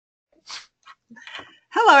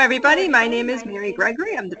Hello, everybody. My name is Mary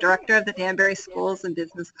Gregory. I'm the director of the Danbury Schools and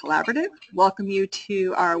Business Collaborative. Welcome you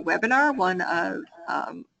to our webinar,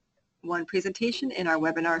 one presentation in our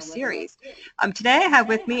webinar series. Today I have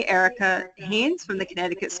with me Erika Haynes from the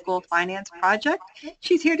Connecticut School Finance Project.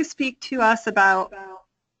 She's here to speak to us about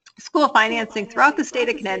school financing throughout the state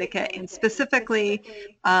of Connecticut, and specifically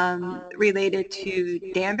related to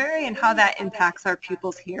Danbury and how that impacts our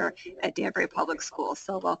pupils here at Danbury Public Schools.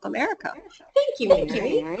 So welcome, Erika. Thank you,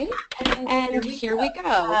 Mary. And here we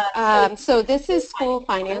go. So this is School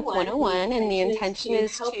Finance 101, and the intention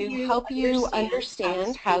is to help you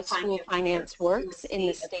understand how school finance works in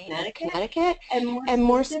the state of Connecticut, and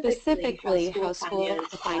more specifically, how school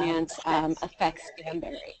finance affects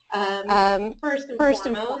Danbury. First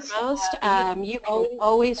and foremost, you can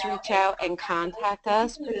always reach out and contact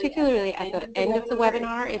us, particularly at the end of the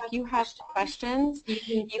webinar. If you have questions,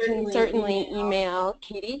 you can certainly email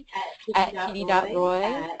Katie at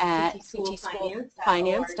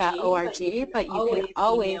katie.roy@ctschoolfinance.org, but you can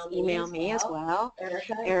always email me as well,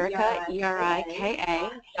 Erika,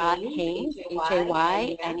 ERIKA.Haynes,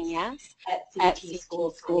 HAYNES,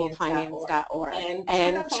 @ctschoolfinance.org.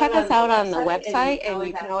 And check us out on the website, and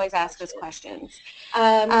you can always ask us questions.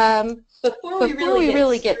 Before we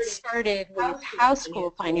really get started with how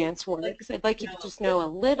school finance works, I'd like you to just know a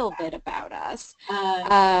little bit about us.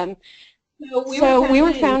 So we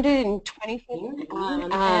were founded in 2014,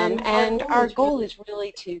 and our goal is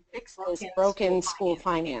really to fix this broken school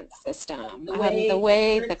finance system. The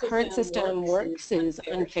way the current system works is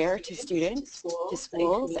unfair to students, to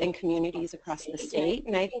schools, and communities across the state,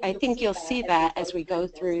 and I think you'll see that as we go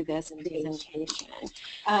through this presentation.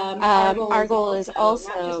 Our goal is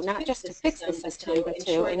also not just to fix the system, but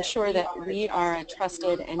to ensure that we are a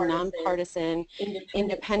trusted and nonpartisan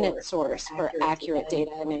independent source for accurate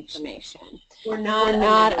data and information. We're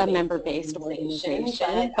not a member-based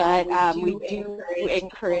organization, but we do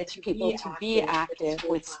encourage people to be active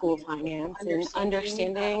with school finance and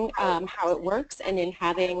understanding how it works, and in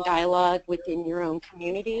having dialogue within your own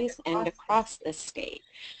communities and across the state.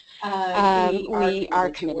 We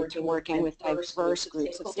are committed to working with diverse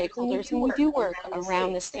groups of stakeholders, and we do work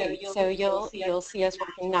around the state. So you'll see us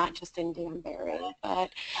working not just in Danbury,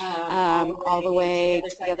 but all the way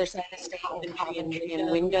to the other side of the state in Coventry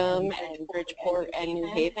and Windham and Bridgeport and New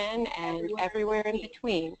Haven and everywhere in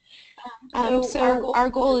between. So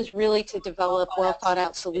our goal is really to develop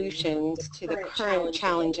well-thought-out solutions to the current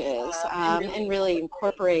challenges and really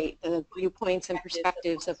incorporate the viewpoints and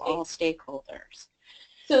perspectives of all stakeholders.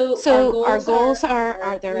 So our goals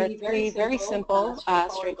are there are three very simple,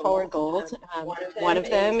 straightforward goals. One of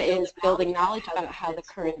them is building knowledge about how the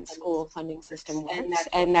current school funding system works,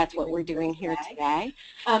 and that's what we're doing here today.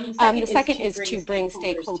 The second is to bring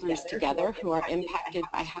stakeholders together who are impacted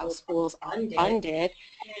by how schools are funded,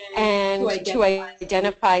 and to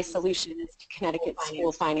identify solutions to Connecticut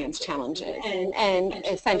school finance challenges. And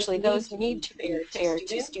essentially those need to be fair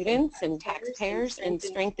to students and taxpayers and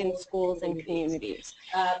strengthen schools and communities.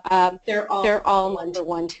 They're all number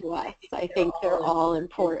one to us. I think they're all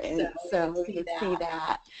important, so you see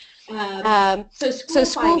that. So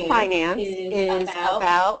school finance is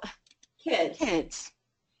about kids.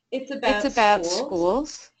 It's about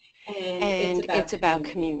schools. And it's about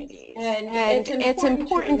communities. And it's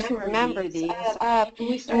important to remember these. And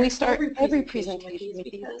we start every presentation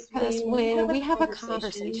with these because when we have a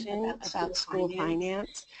conversation about school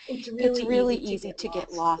finance, it's really easy to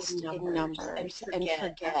get lost in numbers and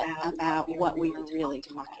forget about what we are really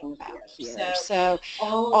talking about here. So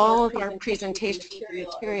all of our presentation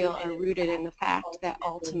material are rooted in the fact that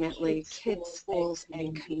ultimately kids, schools,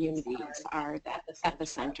 and communities are the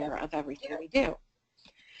epicenter of everything we do.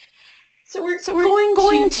 So we're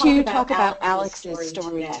going to talk about Alex's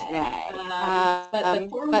story today.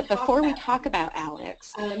 But before we talk about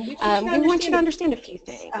Alex, we want you to understand a few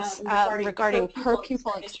things regarding per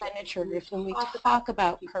pupil expenditures when we talk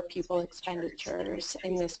about per pupil expenditures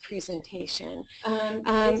in this presentation.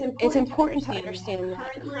 It's important to understand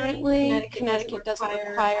that currently Connecticut doesn't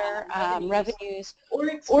require revenues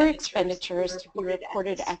or expenditures to be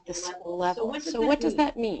reported at the school level. So what does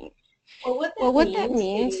that mean? Well, what that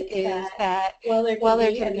means is that while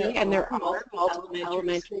there can be, and there are, multiple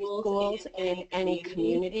elementary schools in any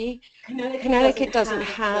community, Connecticut doesn't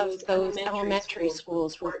have those elementary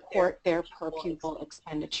schools report their per pupil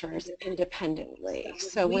expenditures independently.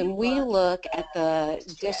 So when we look at the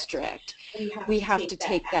district, we have to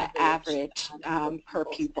take that average per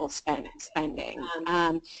pupil spending.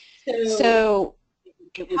 So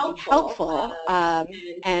it would be helpful,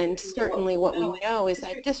 and certainly what we know is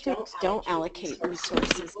that districts don't allocate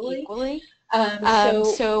resources equally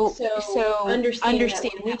So understand when we that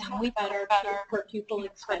when we talk talk about about our per pupil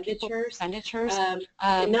expenditures,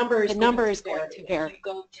 the number is going to vary. vary. If you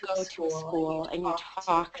go Go to a school and you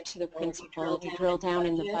talk to the principal and you drill down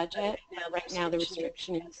in the budget. Right now the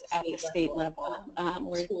restriction is at the state level,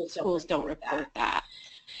 where schools don't report that.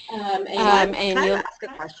 Can I ask a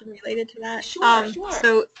question related to that? Sure.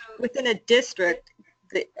 So within a district,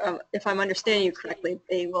 if I'm understanding you correctly,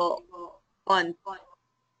 they will fund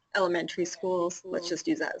elementary schools. Let's just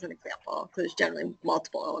use that as an example, because there's generally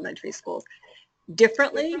multiple elementary schools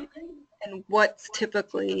differently. And what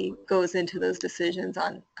typically goes into those decisions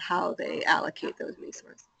on how they allocate those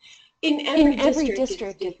resources? In every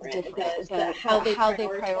district it's different. How they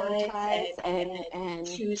prioritize and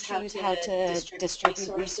choose how to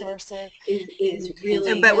distribute resources is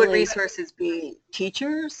really. But would resources be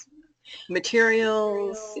teachers,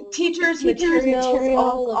 materials, materials,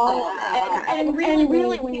 all of that. And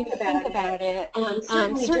really, when you think about it,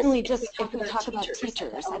 certainly just if we talk about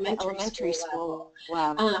teachers at the elementary school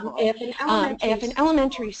level, if an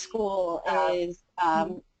elementary school is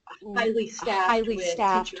highly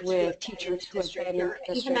staffed with teachers who have been in the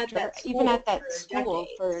district or even at that school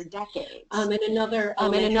for decades. And another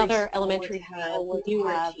elementary school would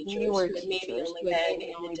have newer teachers who have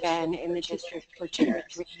maybe only been in the district for 2 or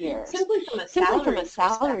 3 years. Simply from a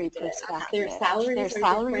salary perspective, their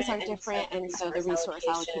salaries are different, and so the resource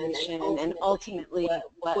allocation and ultimately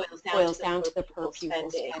what boils down to the per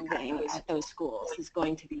pupil spending at those schools is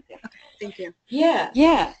going to be different. Thank you. Yeah.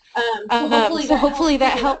 So hopefully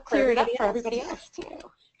that helped clear it up for everybody else too.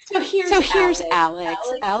 So here's Alex.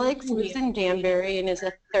 Alex lives in Danbury and is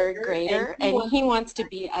a 3rd grader, and he wants to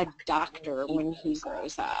be a doctor when he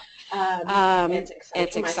grows up.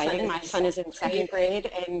 It's exciting. My son is in 2nd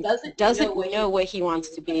grade and doesn't know what he wants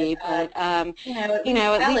to be, but at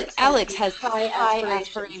least Alex has high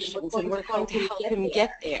aspirations, and we're going to help him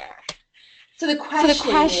get there. So the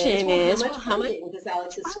question is, how much does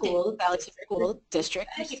Alex's school district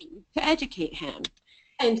receive to educate him?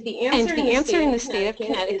 And the answer in the state of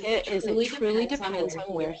Connecticut is it truly depends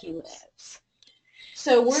on where he lives.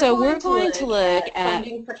 So we're going to look at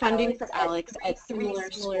funding for Alex at 3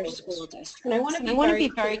 similar school districts. And I want to be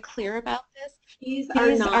very clear about this. These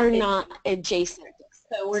are not adjacent.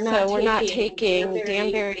 So we're not taking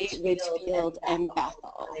Danbury, Ridgefield, and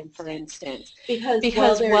Bethel, for instance,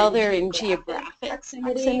 because while they're in geographic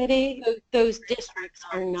proximity, those districts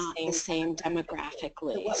are not the same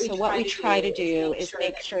demographically. So what we try to do is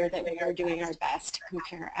make sure that we are doing our best to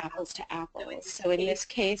compare apples to apples. So in this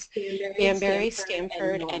case, Danbury,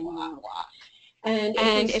 Stamford, and Norwalk.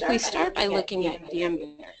 And if we start by looking at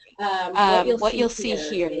Danbury, what you'll see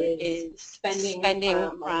here is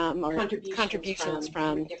spending from or contributions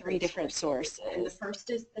from 3 different sources. And the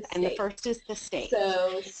first is the state.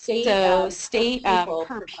 So state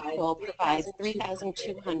per pupil provides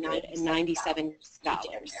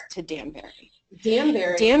 $3,297 to Danbury.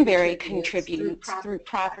 Danbury contributes through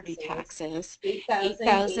property taxes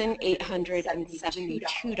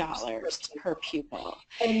 $8,872 per pupil.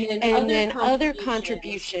 And then other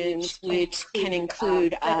contributions, which can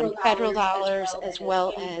include federal dollars as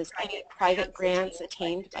well as any private grants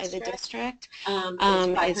attained by the district,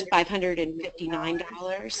 is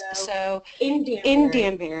 $559. So in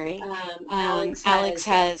Danbury, Alex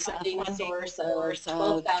has a funding source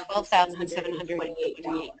of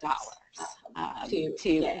 $12,788.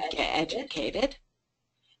 To get educated.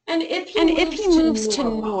 And if he moves to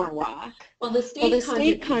Norwalk, the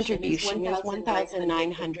state contribution is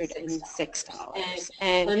 $1,906.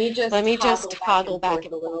 And let me just toggle back a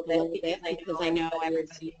little bit because I know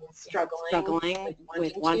everybody is struggling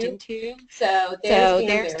with wanting to. So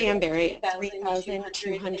there's Danbury at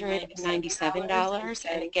 $3,297.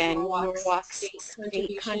 And again, Norwalk's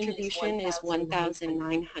state contribution is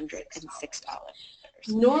 $1,906.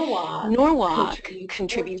 Norwalk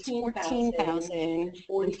contributes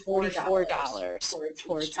 $14,044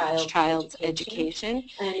 towards each child's education.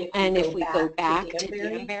 And if we go back to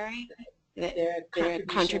Danbury, the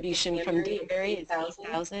contribution from Danbury is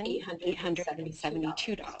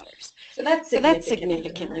 $8,872. So that's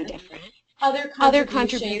significantly different. Other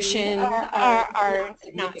contributions are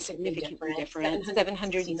not significantly different.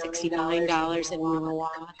 $769 in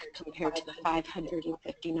Norwalk compared to the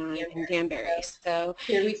 $559 in Danbury. So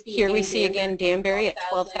here we see again Danbury at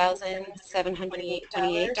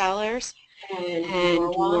 $12,728 and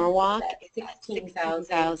Norwalk at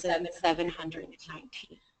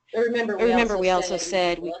 $16,719. Remember, we also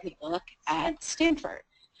said we could look at Stanford.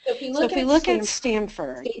 So if we look at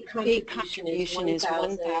Stanford, state state contribution is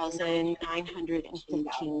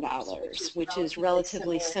 $1,915, which is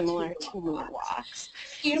relatively similar to Norwalk's.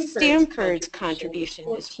 Stanford's contribution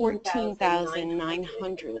is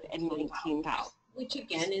 $14,919, which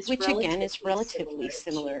again is relatively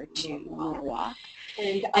similar to Norwalk.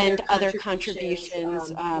 And other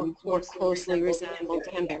contributions more closely resemble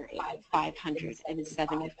Danbury at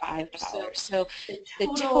 $575. So the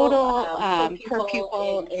total per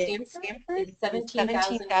pupil in Stanford is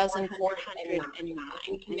 $17,409. And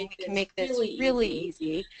we can make this really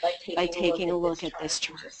easy by taking a look at this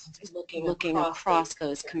chart, just looking across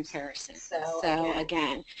those comparisons. So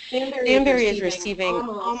again, Danbury is receiving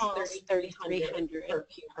almost $3,300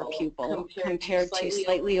 per pupil compared to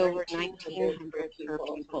slightly over $1,900 per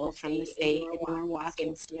pupil from the state in Norwalk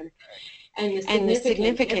and Stanford. And the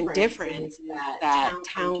significant difference is that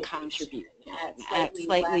town contribution at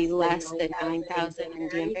slightly less than $9,000 in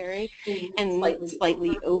Danbury and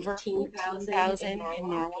slightly over $14,000 in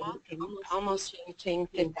Norwalk and almost reaching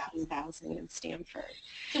 $15,000 in Stanford.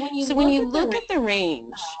 So when you look at the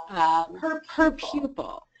range per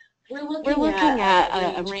pupil, we're looking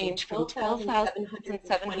at a range from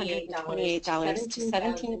 $12,728 to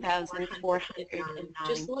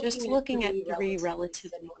 $17,409, just looking at three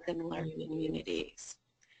relatively similar communities.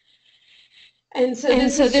 And so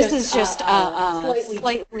this is just a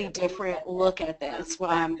slightly different look at this.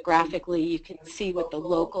 Graphically, you can see what the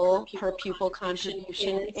local per pupil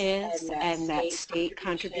contribution is and that state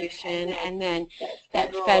contribution, and then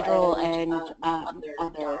that federal and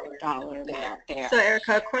other dollar amount there. So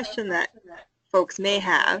Erika, a question that folks may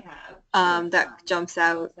have that jumps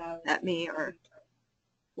out at me, or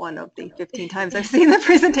one of the 15 times I've seen the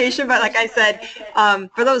presentation, but like I said,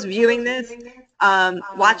 for those viewing this,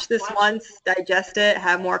 watch this once, digest it,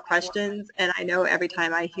 have more questions, and I know every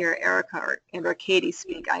time I hear Erika or Katie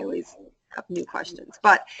speak, I always have new questions.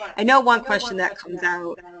 But I know one question that comes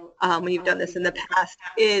out when you've done this in the past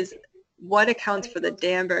is what accounts for the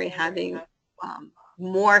Danbury having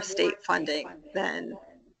more state funding than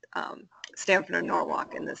Stanford or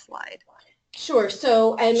Norwalk in this slide? Sure.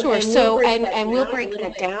 And we'll break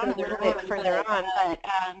that down a little bit further on. But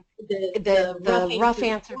the rough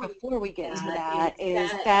answer before we get to that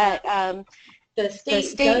is that the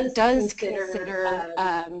state does consider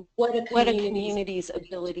what a community's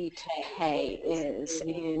ability to pay is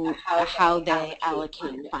in how they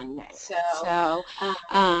allocate funding. So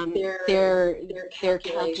their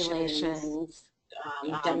calculations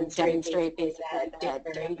demonstrate basically that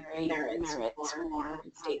Danbury merits more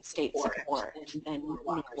state support than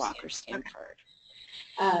Norwalk or Stanford.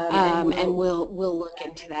 And we'll look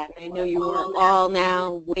into that. I know you are all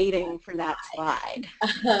now waiting for that slide.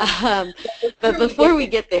 But before we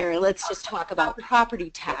get there, let's just talk about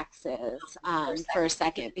property taxes for a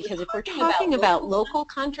second, because if we're talking about local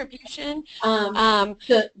contribution, the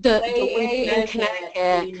way in Connecticut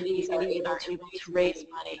communities are able to raise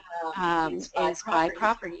money is by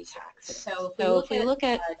property taxes. So if we look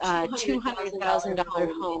at a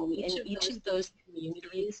 $200,000 home in each of those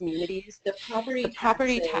communities, the property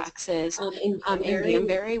taxes in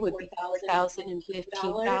Danbury would be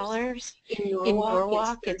 $1,015. In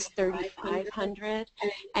Norwalk, it's $3,500,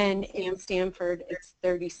 and in Stanford, it's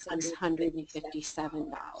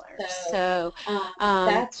 $3,657. So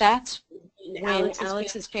that's when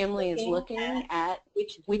Alex's family is looking at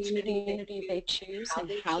which community they choose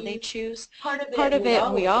and how they choose. Part of it,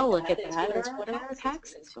 and we all look at that, is what are our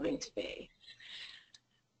taxes going to be?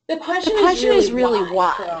 The question is really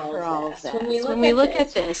why for all of this. When we look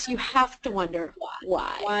at this, you have to wonder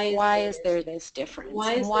why. Why is there this difference?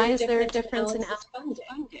 And why is there a difference in funding?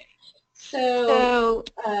 So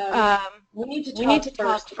we need to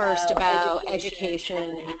talk first about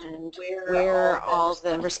education and where all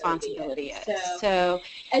the responsibility is. So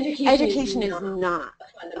education is not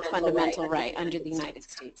a fundamental right under the United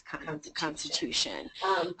States Constitution.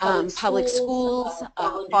 Public schools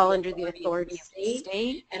fall under the authority of the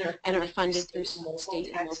state and are funded through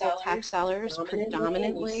state and local tax dollars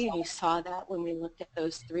predominantly, and you saw that when we looked at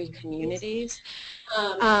those three communities.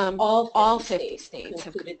 All 50 states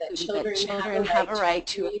have concluded that children have a right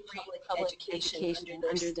to a free public education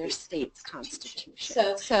under their state's constitution.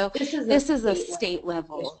 So this is a state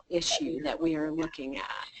level issue that we are looking at.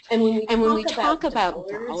 And when we talk about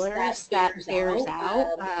dollars, that bears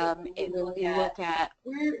out, and when we look at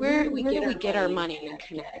where do we get our money in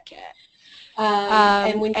Connecticut.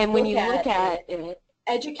 And when you look at it,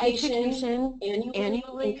 education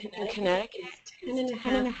annually in Connecticut is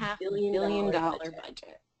 $10.5 billion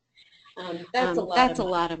budget. That's a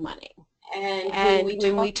lot of money. And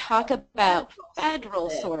when we talk about federal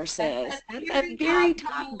sources, at that very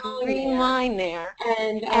top green line there,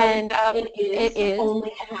 and it is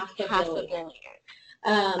only $500 million.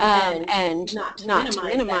 And not to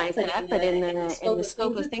minimize that, but in the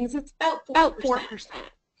scope of things, it's about 4%.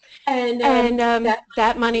 And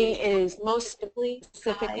that money is most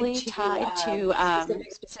specifically tied to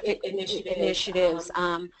specific initiatives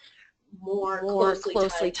more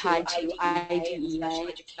closely tied to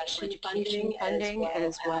IDEA, special education funding,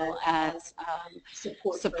 as well as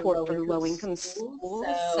support for low-income schools.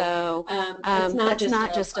 So that's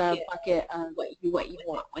not just a bucket of what you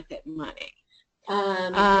want with it money.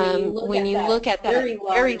 When you look at that very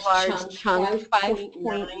large chunk,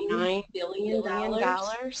 $5.9 billion,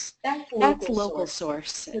 that's local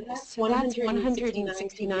sources. So that's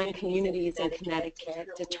 169 communities in Connecticut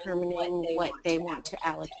determining what they want to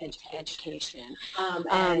allocate to education.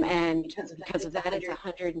 And because of that, it's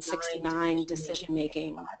 169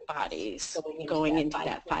 decision-making bodies going into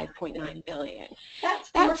that $5.9 billion. That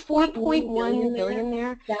 $4.1 billion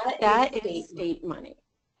there, that is state money.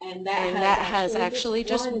 And that has actually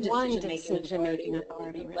just one decision-making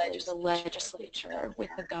authority, really, the legislature, with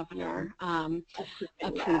the governor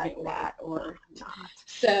approving that or not.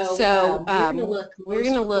 So we're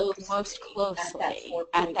going to look most closely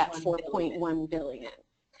at that $4.1 billion.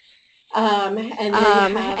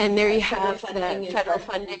 And there you have the federal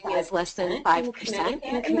funding is less than 5%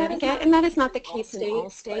 in Connecticut, and that is not the case in all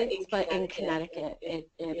states, but in Connecticut it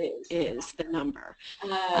is the number.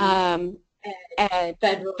 And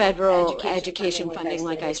federal education funding,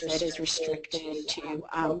 like I said, is restricted to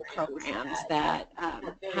programs that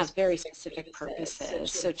have very specific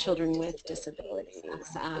purposes. So children with disabilities,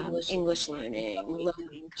 English learning,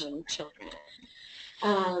 low-income children.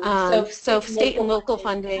 So state and local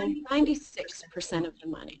funding, 96% of the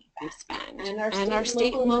money we spend. And our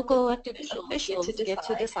state and local elected officials get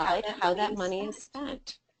to decide how that money is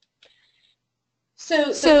spent.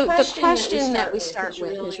 So the question that we start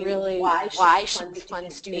with is really, why should we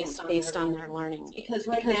fund students based on their learning needs? Because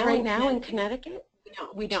right now in Connecticut,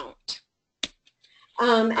 we don't.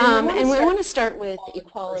 And we want to start with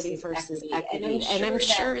equality versus equity. And I'm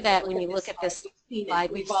sure that when you look at this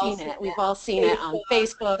slide, we've seen it. We've all seen it on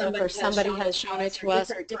Facebook, or somebody has shown it to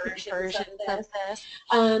us, or different versions of this.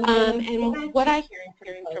 And what I'm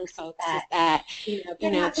hearing from folks is that,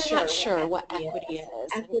 they're not sure what equity is.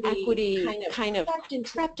 And equity kind of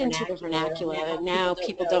crept into the vernacular. Now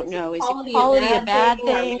people don't know, is equality a bad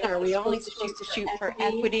thing? Are we only supposed to shoot for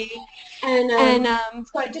equity? And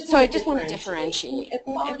so I just want to differentiate.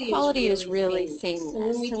 Equality is really saying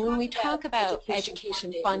this. So when we talk about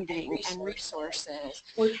education funding and resources,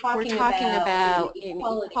 we're talking about in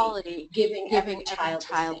equality giving every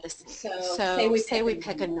child the same. So say we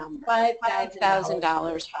pick a number,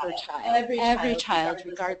 $5,000 per child. Every child,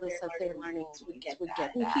 regardless of their learning needs, would get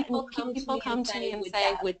that. People come to me and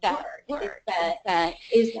say, would that work?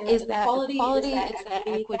 Is that equality? Is that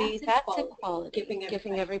equity? That's equality,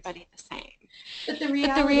 giving everybody the same. But the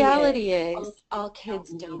reality is, all kids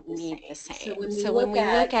don't need the same. So when we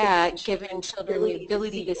look at giving children the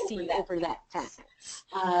ability to see over that fence,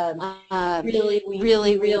 really we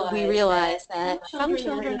realize that some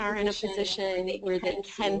children are in a position where they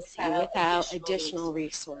can see without additional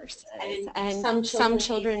resources, and some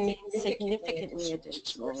children need significantly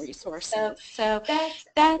additional resources. So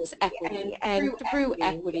that's equity, and through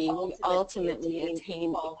equity we ultimately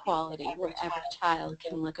attain equality where every child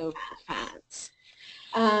can look over the fence.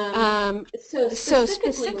 So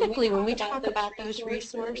specifically, when we talk about those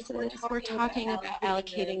resources, we're talking about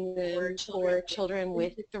allocating them for children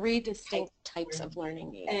with 3 distinct types of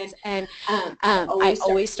learning needs. And I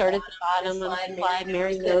always start at the bottom of the slide.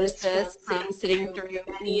 Mary knows this from sitting through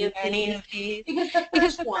any of these,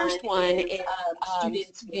 because the first one is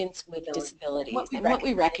students with disabilities. And what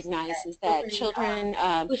we recognize is that children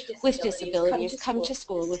with disabilities come to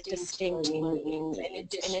school with distinct learning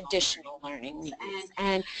needs and additional learning needs.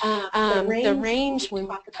 And the range when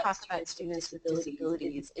we talk about students with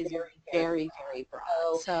disabilities is very, very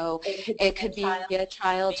broad. So it could be a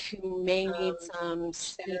child who may need some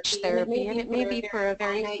speech therapy, and it may be for a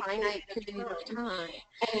very finite period of time.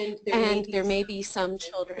 And there may be some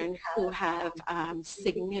children who have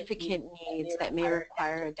significant needs that may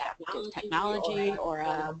require adaptive technology or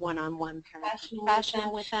a one-on-one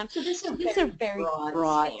paraprofessional with them. So these are very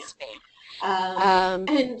broad span.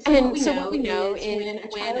 And so what we know is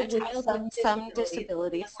when a child with some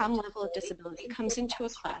disability, some level of disability, comes into a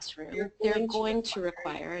classroom, they're going to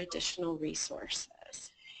require additional resources.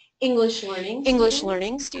 English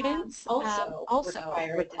learning students also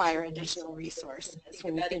require additional resources.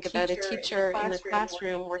 When you think about a teacher in the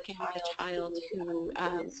classroom working with a child who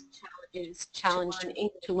is challenged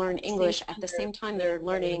to learn English at the same time they're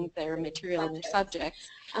learning their material and their subjects,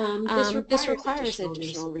 this requires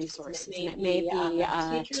additional resources. And it may be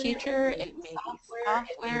a teacher, it may be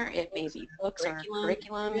software, it may be books or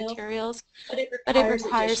curriculum materials, but it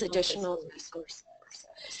requires additional resources.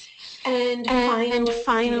 And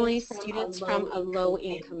finally, students from a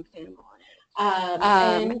low-income family.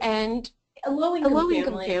 And a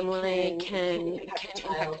low-income family can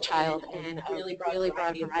impact a child in a really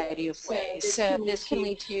broad variety of ways. So this can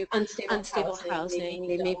lead to unstable housing.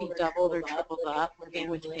 They may be doubled or tripled up, living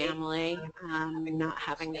with family, not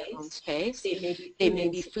having their own space. They may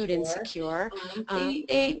be food insecure.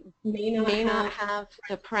 They may not have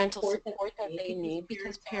the parental support that they need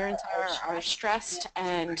because parents are stressed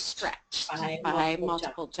and stretched by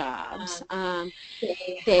multiple jobs.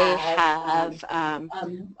 They have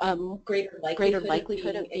greater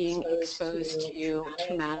likelihood of being exposed to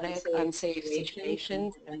traumatic, unsafe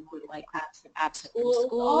situations and would likely be absent from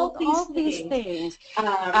school. All these things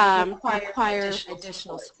require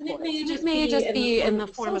additional support. It may just be in the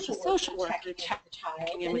form of a social worker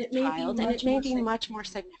checking in with the child, and it may be much more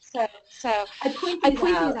significant. So I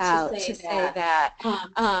pointed out to say that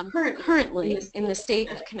currently in the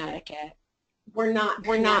state of Connecticut, we're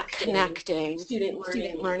not connecting student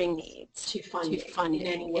learning needs to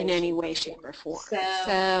funding in any way, shape, or form.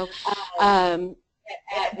 So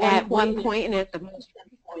at one point and at the most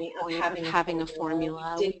point of having a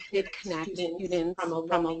formula, we did connect students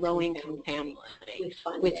from a low-income family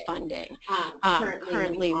with funding.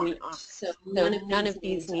 Currently, we aren't. So none of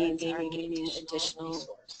these needs are gaining additional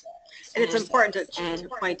resources. And it's important to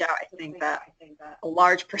point out, I think, that a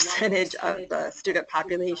large percentage of the student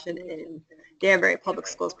population in Danbury Public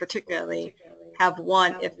Schools particularly have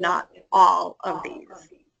one, if not all, of these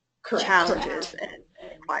challenges and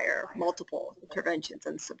require multiple interventions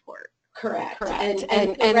and support. Correct. And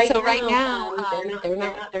so right now they're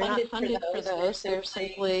not funded for those. They're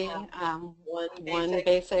simply one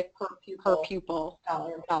basic per pupil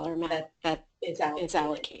dollar amount that is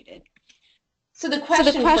allocated. So the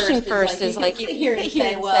question first is like, you sit here and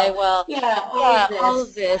say, well, yeah, all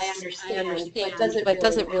of this I understand, but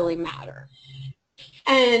does it really matter?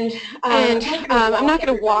 And I'm not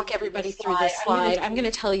going to walk everybody through this slide. I'm going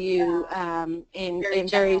to tell you in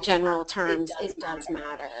very general terms, it does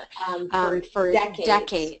matter. For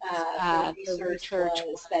decades, the research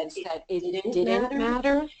was that it didn't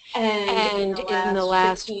matter. And in the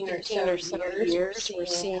last 15 or so years, we're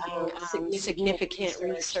seeing significant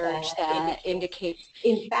research that indicates,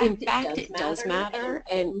 in fact, it does matter.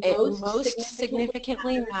 And it most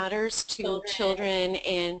significantly matters to children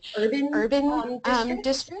in urban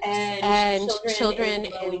districts and children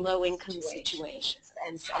in low-income situations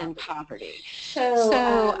and poverty.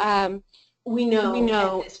 So we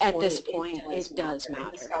know at this point it does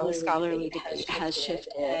matter. The scholarly debate has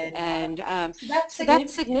shifted, and so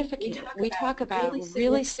that's significant. We talk about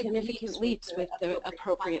really significant leaps with the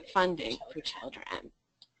appropriate funding for children.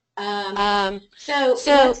 So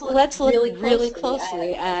let's look really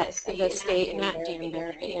closely at the state and at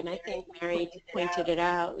Danbury, and I think Mary pointed it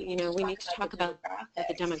out. You know, we need to talk about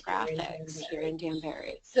the demographics here in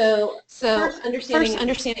Danbury. So first understanding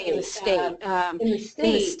in the state,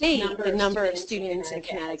 the number of students in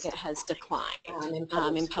Connecticut has declined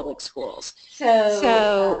in public schools.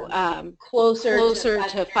 So closer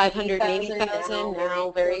to 580,000,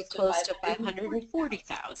 now very close to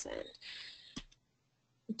 540,000.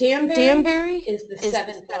 Danbury is the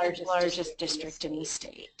seventh largest district in the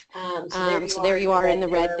state. So there you are in the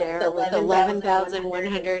red there with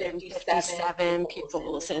 11,157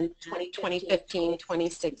 pupils in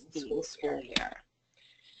 2015-2016 school year.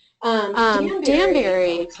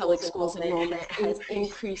 Danbury Public Schools enrollment has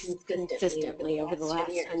increased consistently over the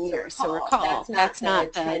last 10 years. So recall, that's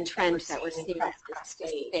not the trend that we're seeing across the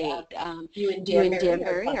state. You and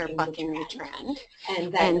Danbury are bucking the trend,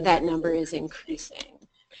 and that number is increasing.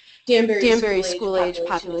 Danbury's school-age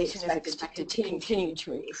population is expected to continue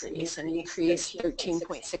to increase and increase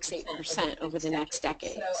 13.68% over the next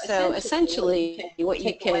decade. So essentially, what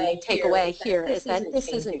you can take away here is that this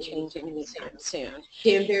isn't changing anytime soon.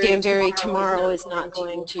 Danbury tomorrow is not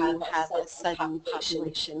going to have a sudden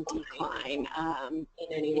population decline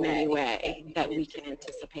in any way that we can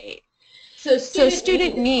anticipate. So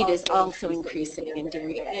student need is also increasing in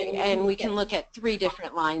Danbury, and we can look at 3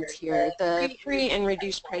 different lines here. The free and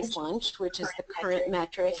reduced price lunch, which is the current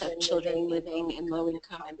metric of children living in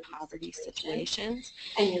low-income and poverty situations,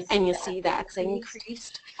 and you'll see that's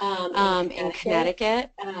increased. In Connecticut,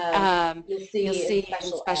 you'll see in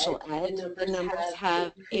special ed, the numbers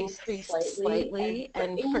have increased slightly,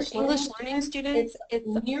 and for English learning students, it's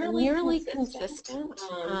nearly consistent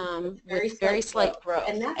with very slight growth,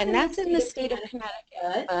 and that's in the state of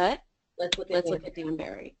Connecticut, but let's look at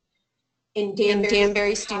Danbury. In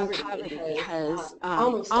Danbury, student poverty has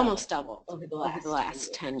almost doubled over the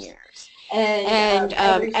last 10 years. And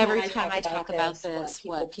every time I talk about this,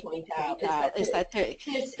 what people point out is that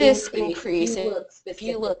this increase, if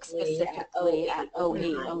you look specifically at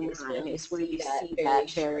 08, 09, is where you see that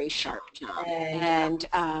very sharp jump. And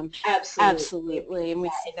absolutely, and we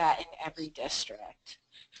see that in every district.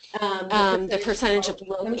 The percentage of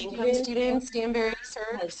low-income students Danbury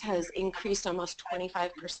serves has increased almost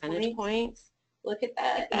 25 percentage points. Look at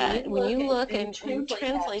that. When you look and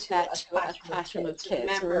translate that to a classroom of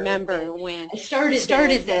kids, remember when I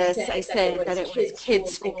started this, I said that it was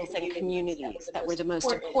kids, schools, and communities that were the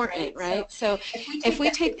most important, right? So if we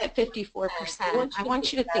take that 54%, I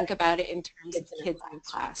want you to think about it in terms of kids in the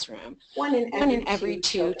classroom. 1 in every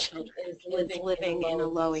 2 children is living in a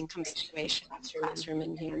low-income situation in the classroom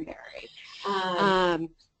in Danbury.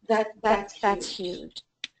 That's huge.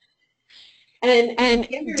 And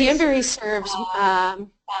Danbury serves a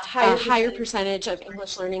higher percentage of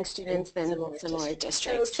English learning students than similar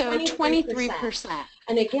districts, so 23%.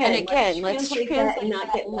 And again, let's translate and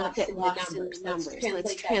not get lost in the numbers.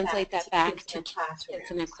 Let's translate that back to kids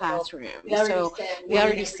in a classroom. So we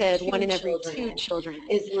already said 1 in every 2 children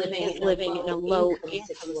is living in a low-income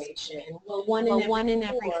situation. Well, 1 in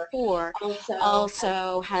every 4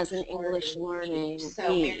 also has an English learning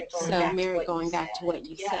need. So Mary, going back to what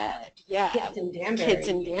you said, yeah, kids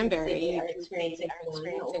in Danbury are experiencing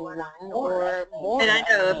 1 or more. And I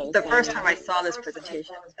know the first time I saw this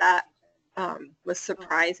presentation, that was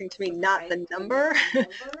surprising to me, not the number,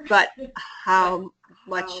 but how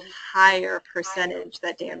much higher percentage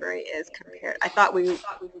that Danbury is compared. I thought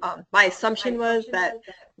my assumption was that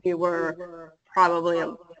we were probably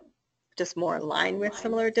just more in line with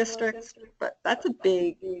similar districts, but that's a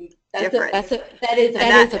big difference.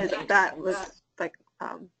 That was like,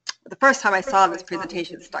 the first time I saw this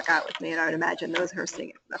presentation stuck out with me, and I would imagine those who are seeing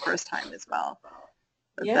it for the first time as well.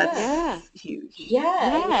 That's huge.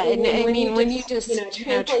 Yeah, and I mean, when you just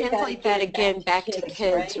translate that again back to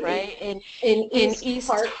kids, right? In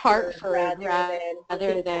East Hartford,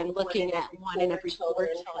 rather than looking at 1 in every 4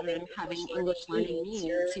 children having English learning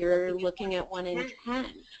needs, you're looking at 1 in 10.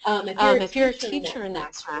 If you're a teacher in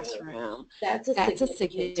that classroom, that's a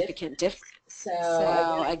significant difference.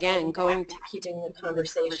 So again, going to keeping the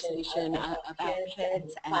conversation about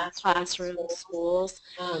kids and classrooms, schools,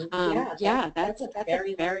 yeah, that's a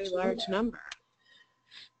very large number.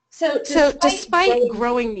 So despite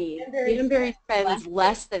growing needs, Danbury spends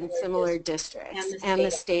less than similar districts and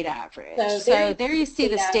the state average. So there you see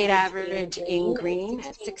the state average in green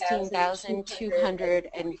at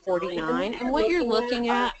 16,249. And what you're looking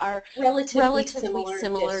at are relatively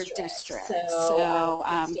similar districts. So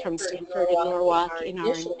from Stanford and Norwalk in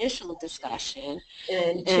our initial discussion,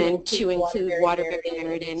 and to include Waterbury,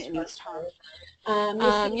 Meriden, and East Hartford.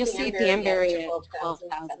 You'll see Danbury at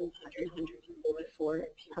 12,744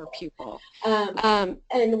 per pupil. And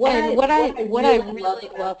what I really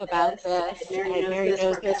love about this, and Mary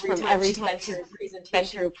knows this from every time she's been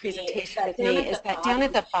through a presentation with me, is that down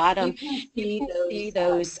at the bottom you can see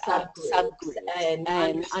those subgroups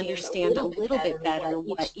and understand a little bit better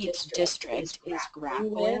what each district is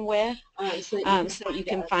grappling with, so that you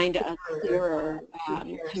can find a clearer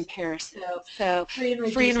comparison. So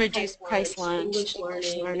free and reduced price lunch,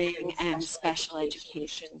 English learning, and special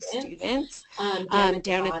education students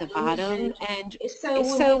down at the bottom. And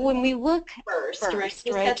so when we look first,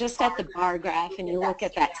 right, just at the bar graph, and you look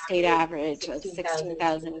at that state average of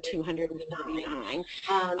 16,249,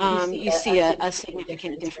 you see a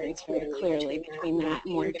significant difference very clearly between that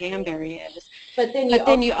and where Danbury is. But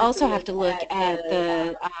then you also have to look at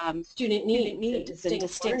the student needs and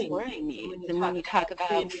distinct learning needs. And when you talk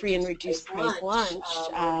about free and reduced price lunch,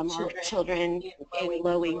 or children in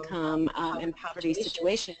low income and poverty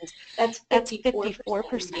situations, that's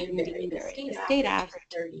 54% in Danbury. The state average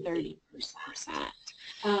 30%.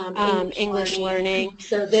 English learning.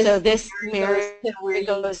 So this merry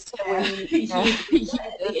goes to where you said,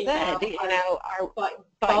 you know,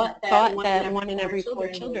 thought that 1 in every 4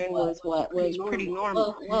 children was pretty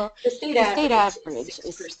normal. Well, the state average is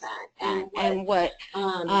 6%, and what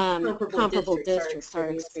comparable districts are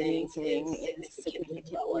experiencing is significantly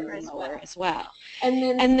lower as well.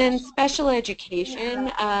 And then special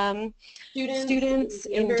education, students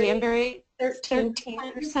in Danbury,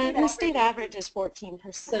 13%, and the state average is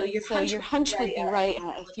 14%. So your hunch would be right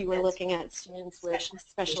if you were looking at students with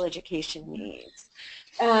special education needs.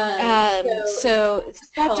 So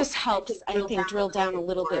that just helps, I think, drill down a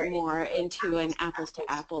little bit more into an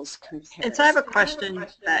apples-to-apples comparison. And so I have a question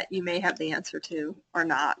that you may have the answer to or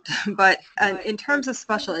not, but in terms of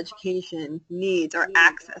special education needs or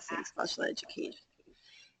accessing special education,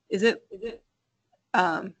 is it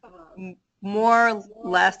more,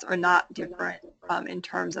 less, or not different in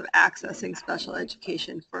terms of accessing special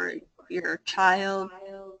education for your child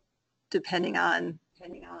depending on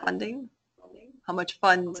funding? How much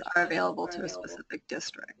funds are available to a specific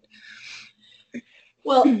district?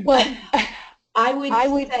 Well, I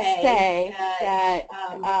would say that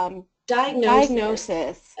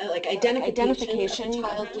diagnosis, like identification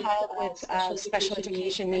of a child with special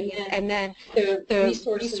education needs, and then the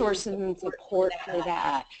resources and support for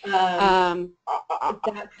that.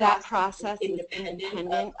 That process is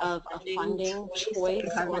independent of a funding choice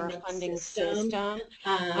or a funding system,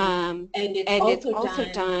 and it's also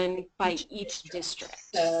done by each district.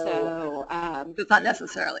 So it's not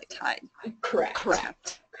necessarily tied.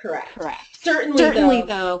 Correct. Certainly,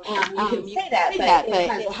 though, you can say that,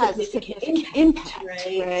 but it has a significant impact,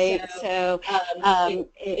 right? So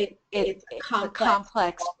it's a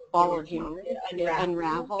complex ball of yarn to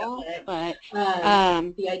unravel, but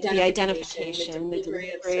the identification, the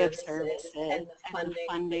delivery of services, and the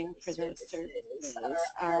funding for those services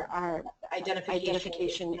are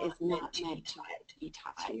identification is not meant to be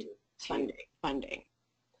tied to funding.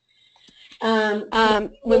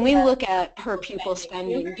 When we look at per pupil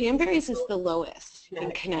spending, Danbury's is the lowest in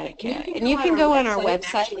Connecticut. And you can go on our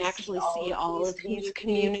website and actually see all of these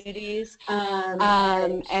communities.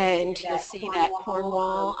 And you'll see that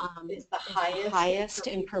Cornwall is the highest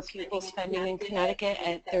in per pupil spending in Connecticut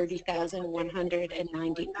at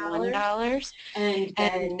 $30,191. And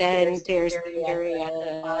then there's Danbury at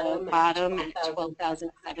the bottom at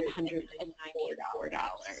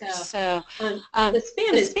 $12,794. So the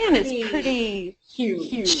span is pretty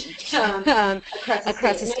huge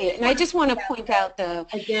across the state. And I just want to point out, though,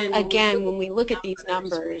 again, when we look at these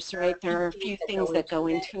numbers, right, there are a few things that go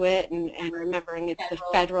into it, and remembering it's the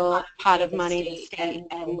federal pot of money, the state,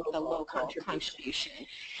 and the local contribution.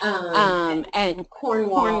 And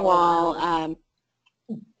Cornwall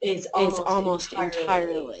is almost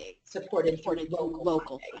entirely supported through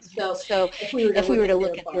local funding. So if we were to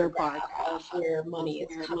look at their bar graph where money is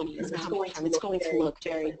coming from, it's going to look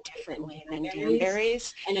very differently than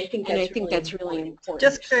Danbury's, and I think that's really important.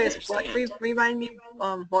 Just curious, remind me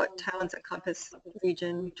what towns encompass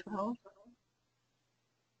Region 12?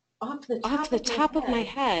 Off the top of my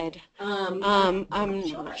head, I'm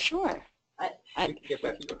not sure. I get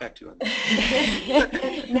back to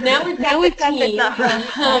it. Now we've got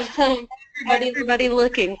the everybody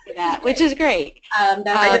looking for that, which is great.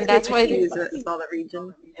 That's why it's all the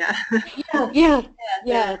region. Yeah,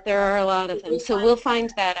 there are a lot of them. So we'll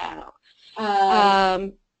find that out.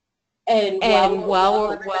 And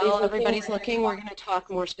while everybody's looking, we're going to talk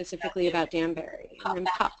more specifically about Danbury and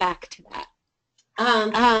pop back to that.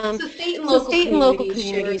 So state and local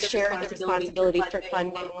communities share the responsibility for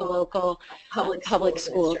funding local public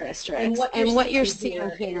school districts. And what you're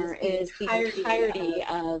seeing here is the entirety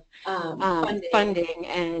of funding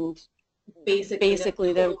and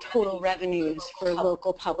basically the total revenues for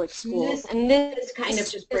local public schools. And this kind of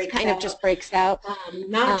just breaks out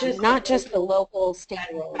not just the local, state,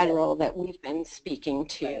 and federal that we've been speaking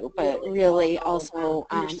to, but really also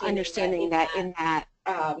understanding that in that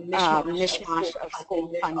mishmash of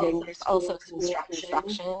school funding, there's also school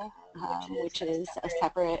construction, which is a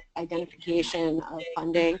separate identification of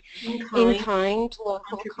funding. In-kind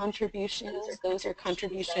local contributions, those are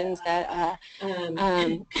contributions that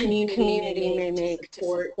community may make to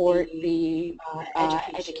support the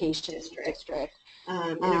education district.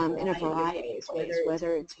 In a variety of ways,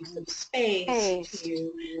 whether it's use of space,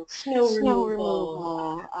 snow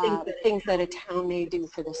removal, things that a town may do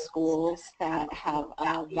for the schools that have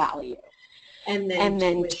value, and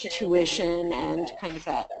then tuition and kind of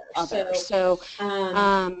that other. So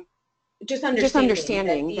just just understanding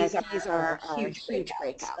understanding that these are huge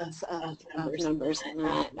breakouts of numbers, numbers, and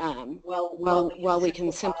that while we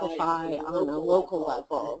can simplify on a local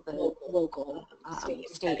level the local,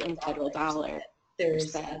 state and federal dollars,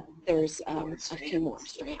 that there's a few more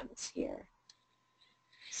strands here.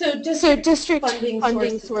 So district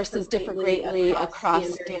funding sources differ greatly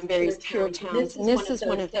across Danbury's pure towns, and this is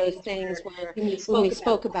one of those things where when we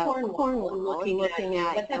spoke about Cornwall and looking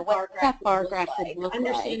at what that bar graph would look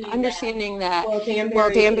like, understanding that while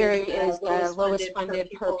Danbury is the lowest funded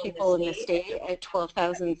per pupil in the state at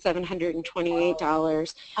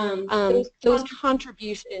 $12,728, those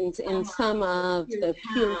contributions in some of the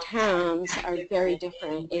pure towns are very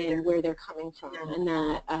different in where they're coming from, and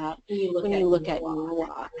that when you look at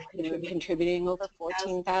Norwalk, they're contributing over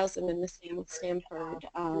 $14,000, and the same with Stamford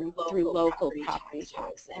through local property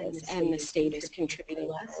taxes, and the state is contributing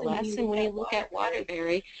less. And when you look at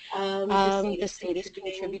Waterbury, the state is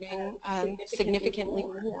contributing significantly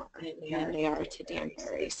more than they are to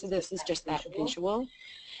Danbury. So this is just that visual.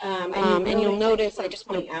 And you'll notice, I just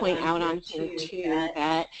want to point out on here too,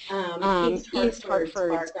 that East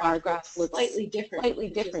Hartford's bar graph looks slightly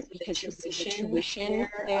different because you see the tuition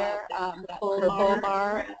there, that purple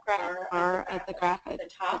bar at the graph at the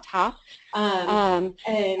top. And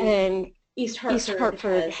East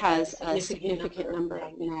Hartford has a significant number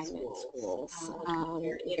of magnet schools.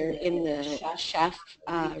 They're in the Chef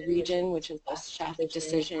region, which is the Chef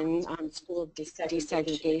decision on school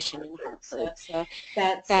desegregation in Hartford. So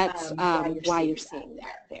that's why you're seeing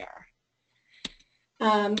that there.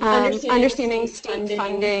 Understanding state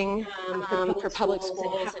funding for public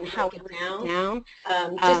schools and how we break it down.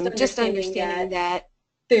 Just understanding that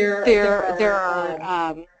there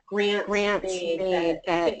are grants made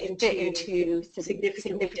that fit into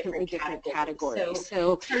significantly different categories.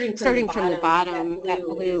 So starting from the bottom, that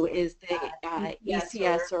blue is the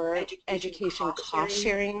ECS, or Education Cost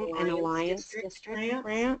Sharing and Alliance District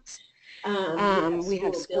grants. We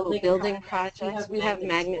have school building projects, we have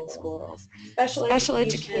magnet schools, special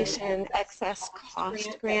education excess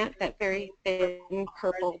cost grant, that very thin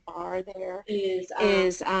purple bar there is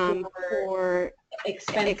for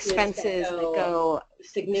expenses that go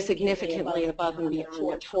significantly above and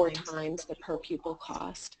beyond at 4 times the per pupil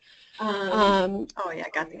cost. Oh yeah, I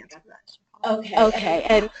got the answer to that. Okay,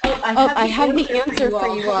 and I have the answer for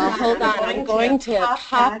you all. Hold on, I'm going to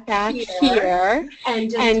pop back here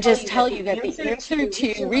and just tell you that the answer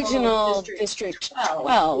to Regional District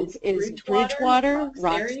 12 is Bridgewater,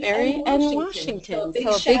 Roxbury, and Washington.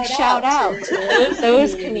 So a big shout out to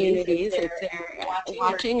those communities if they're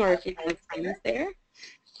watching or if you have friends there.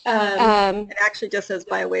 It actually, just as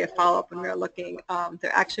by way of follow-up, when we were looking,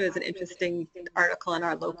 there actually was an interesting article in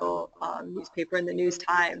our local newspaper, in the News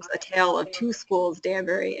Times, a tale of 2 schools,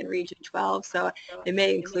 Danbury and Region 12. So it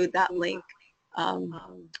may include that link to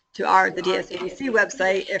the DSADC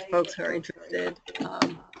website if folks are interested.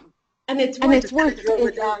 And it's worth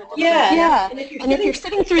it. Yeah. And if you're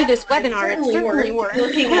sitting through this webinar, it's certainly worth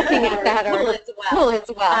looking at that article as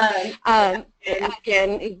well.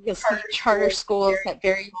 Again, you'll see charter schools, that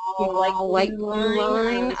very small light blue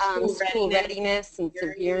line, school readiness and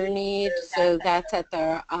severe need. So that's at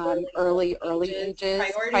the early ages,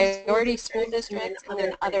 priority school districts, and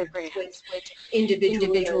then other grants, which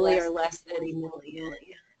individually are less than $1 million,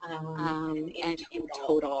 and in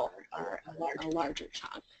total are a larger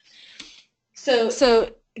chunk. So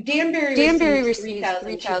Danbury receives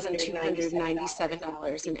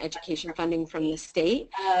 $3,297 in education funding from the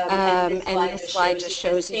state, and this slide just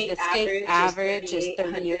shows you the state average is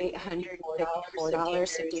 $3,854,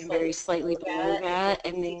 so Danbury is slightly below that,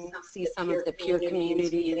 and then you'll see some of the peer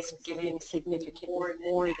communities getting significantly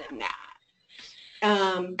more than that.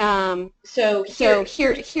 So here's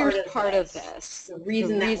part of this, the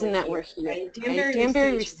reason that we're here.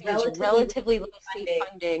 Danbury receives relatively low state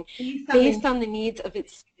funding based on the needs of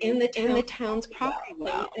its in the town's property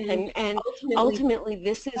well, and ultimately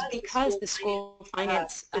this is because the school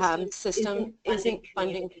finance system isn't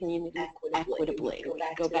funding communities equitably. We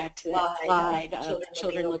go back to that slide of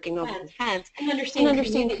children looking over the fence, and understand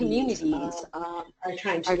communities are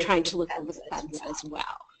trying to look over the fence as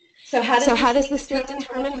well. So how does the state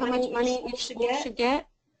determine how much money each school should get?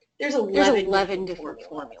 There's 11 different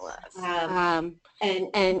formulas. And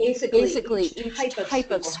basically each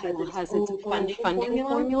type of school has its own funding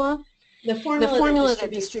formula. The formula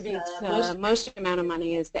that distributes the most amount of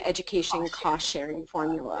money is the Education Cost Sharing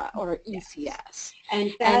Formula, or ECS.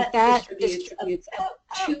 And that distributes about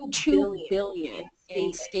 $2 billion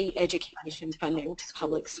in state education funding to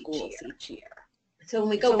public schools each year. So when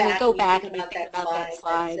we go back and we think about that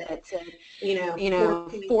slide that said,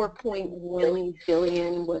 4.1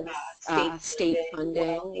 billion was state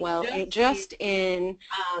funding. Well, just in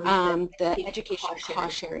the education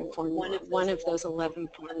cost sharing formula, one of those 11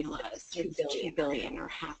 formulas is $2 billion, or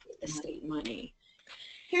half of the state money.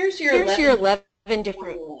 Here's your 11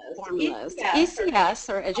 different formulas. ECS,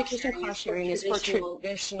 or education cost sharing, is for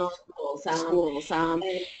traditional schools.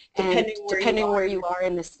 And depending where you are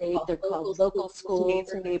in the state, they're called local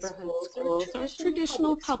schools, neighborhood schools, or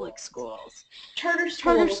traditional public schools. Charter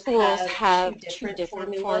schools have two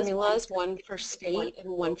different formulas, one for state and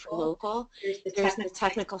one for local. There's the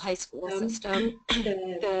technical high school system,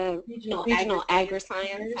 the regional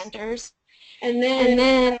agri-science centers. And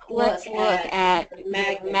then let's look at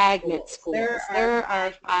magnet schools. There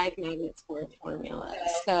are 5 magnet school formulas.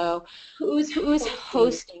 So who's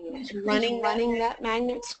hosting it? Running that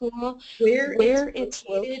magnet school? Where it's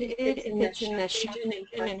located, if it's in the Chef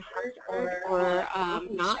region in Hartford or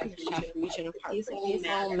not in the Chef region of Hartford, these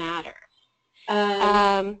all matter.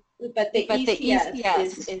 But the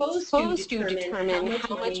ECS is supposed to determine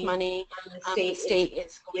how much money the state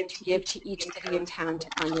is going to give to each city and town to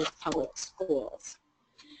fund its public schools.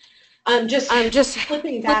 Just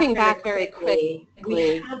flipping back very quickly,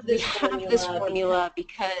 we have this formula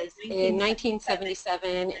because in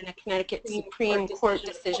 1977, in a Connecticut Supreme Court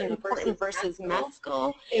decision, Horton versus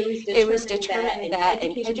Meskel, it was determined that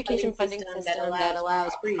an education funding system that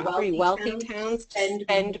allows very wealthy towns to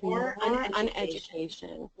spend more on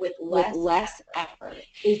education with less effort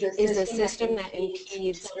is a system that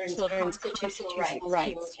impedes children's constitutional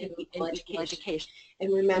rights to an equal education.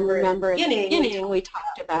 And remember at the beginning, we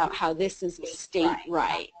talked about how this is a state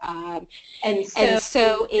right. And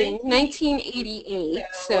so in 1988,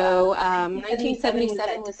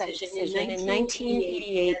 1977 was that decision. In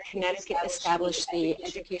 1988, Connecticut established the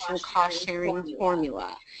education cost sharing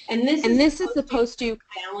formula. And this is supposed to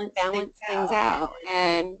balance things out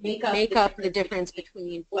and make up the difference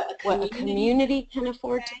between what a community can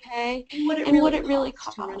afford to pay and what it really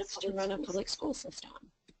costs to run a public school system.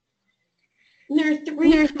 And there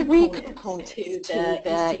are three components to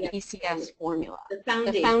the ECS formula. The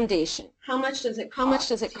foundation. How much does it cost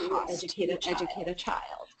to educate a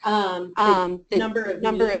child? The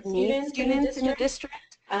number of need students in the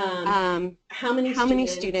district. How many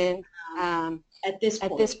students at this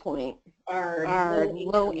point are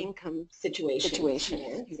low-income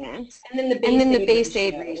situation students. And then the base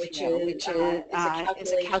aid ratio, which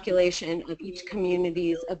is a calculation of each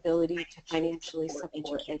community's ability to financially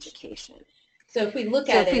support education. So if we look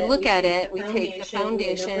at it, we take the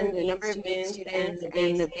foundation, the number of new students,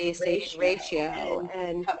 and the base aid ratio,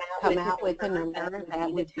 and come out with a number that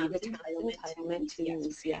would be the town's entitlement to an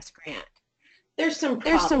ECS grant. There's some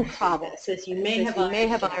problems, as you may have already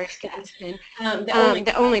guessed.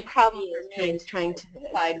 The only problem is trying to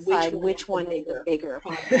decide which one is the bigger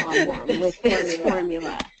problem with this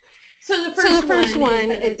formula. So the first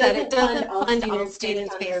one is that it doesn't fund all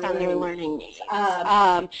students based on their learning needs.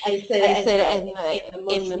 I said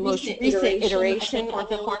in the most recent iteration of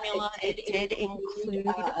the formula, it did include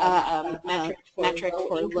a metric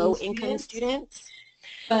for low-income students.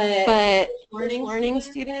 But learning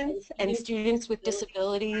students and students with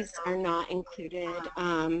disabilities are not included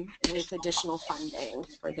with additional funding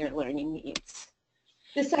for their learning needs.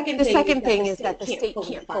 The second thing is that the state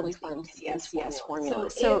can't fully fund the ECS formula.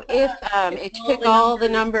 So if it took all the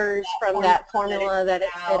numbers from that formula that it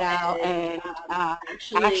spit out and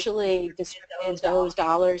actually distributed those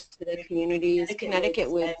dollars to the communities,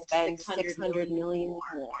 Connecticut would spend $600 million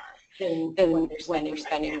more than what they're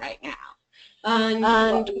spending right now.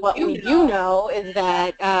 And what we do know is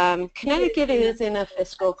that Connecticut is in a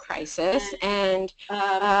fiscal crisis, and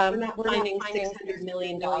we're not finding $600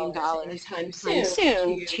 million anytime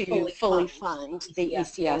soon to fully fund the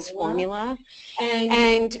ECS formula.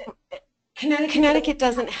 And Connecticut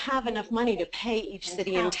doesn't have enough money to pay each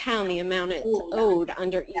city and town the amount it's owed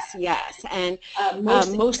under ECS, and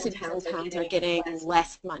most cities and towns are getting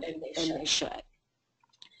less money than they should.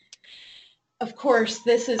 Of course,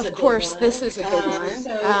 this is a good one.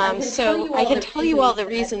 So I can tell you all the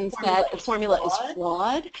reasons that the formula is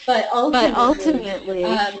flawed, but ultimately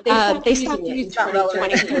they stopped using it in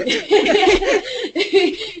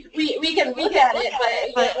 2013. we can look at it,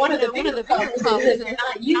 but one of the bigger problems is they're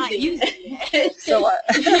not using it. So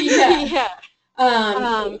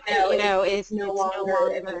it's no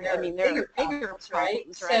longer. I mean, there are bigger problems, right?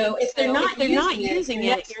 So if they're not using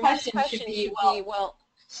it, your next question should be, well.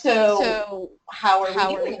 So how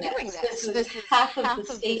are we doing this? This is half of the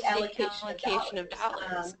state allocation of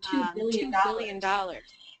dollars, $2 billion.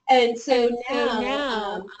 And so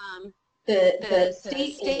now the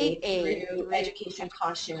state aid through education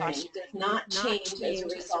cost sharing does not change as a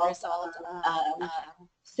result of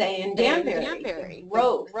say in Danbury, the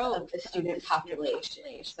growth of the student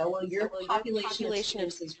population. So while your population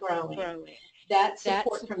of students is growing, that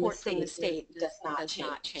support from the state does not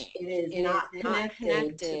change. It is not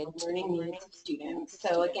connected to the learning needs of students.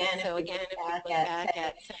 So again, if we look back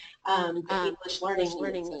at the English learning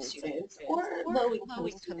needs of students or low-income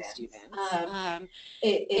students,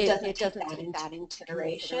 it doesn't take that into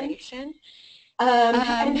consideration.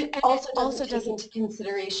 And it also doesn't take into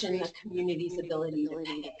consideration the community's ability to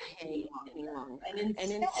pay any longer. And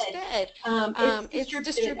instead, it's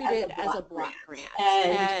distributed as a block grant.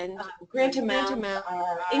 And grant amounts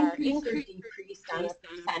are increased or decreased on a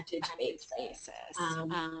percentage basis.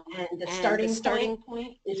 And the starting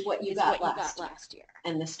point is what you got last year.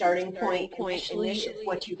 And the starting point initially is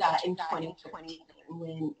what you got in 2020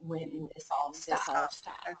 when this all stopped.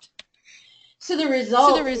 So the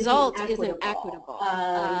result isn't equitable.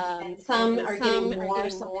 And some are getting more,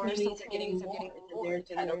 some communities are getting more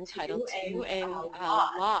than they're entitled to, and a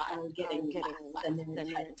lot are getting less than they're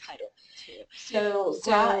entitled to. So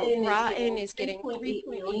Groton is getting 3.8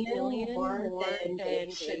 million more than they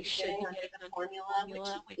should get under the formula, which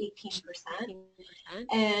is 18%.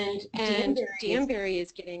 And Danbury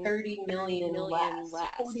is getting 30 million less,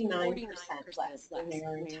 49% less than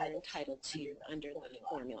they're entitled to under the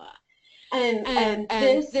formula. And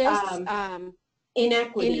this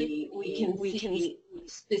inequity we can see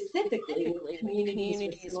specifically with communities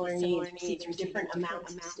with similar needs receiving different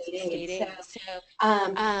amounts of state aid. So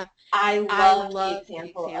I love the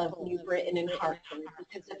example of New Britain and Hartford,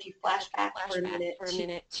 because if you flash back for a minute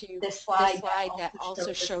to the slide that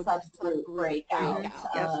also showed the subgroup breakouts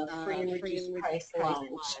of free and reduced price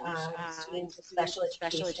lunch, students with special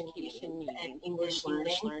education needs, and English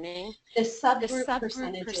learning. The subgroup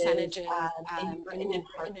percentages in Britain and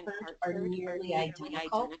Hartford are nearly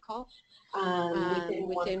identical.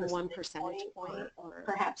 Within one percentage point, or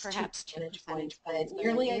perhaps 2 percentage points, but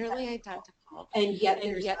nearly identical. And yet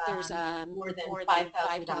there's more than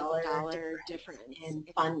 $5,000 difference in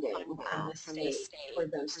funding from the state for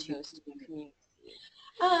those two communities.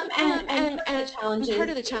 And part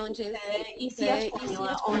of the challenge is the ECS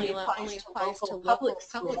formula only applies to local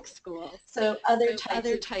public schools. So other types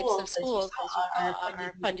of schools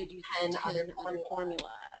are funded using other formulas.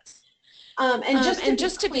 And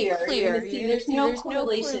just to be clear, there's no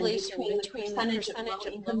correlation between the percentage of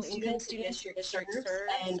low-income students the district serves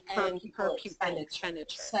and per pupil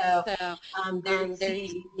expenditure. So there's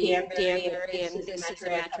Danbury, and this is a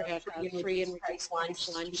metric of free and reduced lunch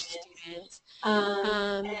students.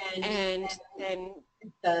 And then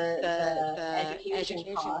the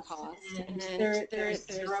education costs, and there's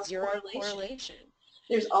zero correlation.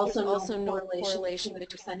 There's also no correlation between the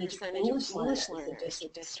percentage of English learners the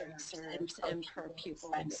district serves and per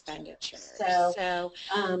pupil expenditure. So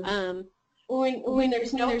when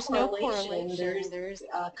there's no correlation, there's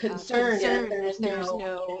concern that there's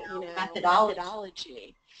no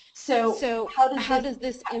methodology. So how does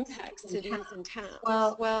this impact cities and towns?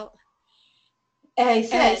 Well,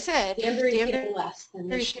 as I said, Danbury is getting less than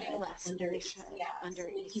they should under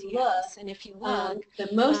ECS. And if you look, the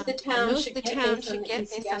most the town should get based on the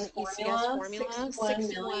ECS formula,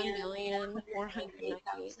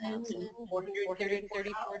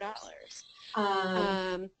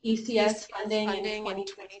 $61,438,434. ECS funding in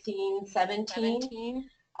 2016-17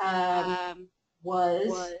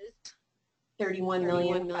 was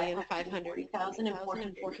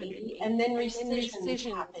 31,540,480, and then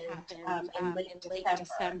rescission happened in late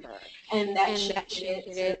December, and that shifted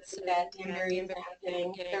it so that Danbury is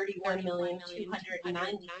getting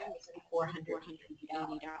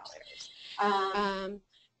 $31,209,480.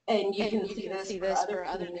 And you can see this for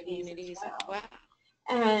other communities as well.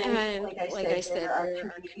 And like I said, there are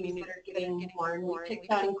communities that are getting more, and we picked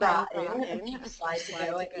on Groton a few slides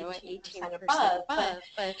ago at 18% above,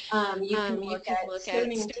 but you can look at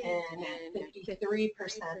Stonington at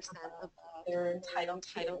 53% above they're entitled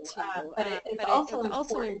to. But it's also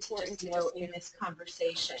important to just note in this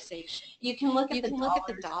conversation, you can look at the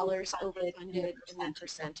dollars overfunded and the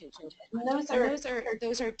percentage. And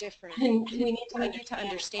those are different. And we need to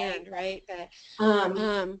understand, right, that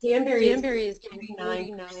Danbury is getting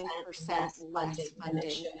 39% less funding than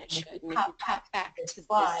it should. And if you pop back to the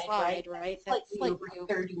slide, right, that's like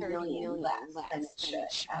 30 million less than it should,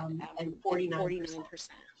 and 49%.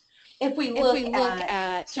 If we look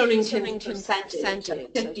at Stonington's percentage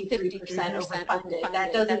of 53% overfunded,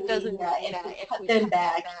 that doesn't mean that if we cut them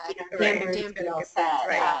back, Danbury's good all set,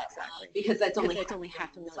 because that's only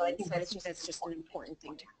 $500,000. So I think that's just an important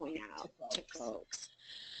thing to point out to folks.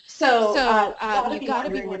 So you've got to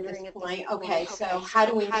be wondering at this point, okay, so how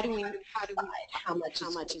do we decide how much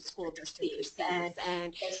a school district receives? And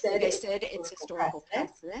like I said, it's historical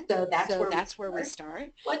precedent. So that's where we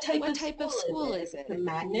start. What type of school is it? If it's a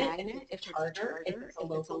magnet, if it's a charter, if it's a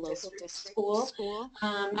local district school.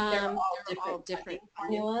 They're all different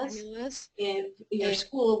formulas. If your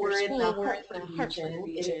school were in the Hartford region,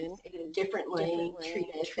 it is differently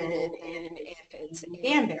treated than if it's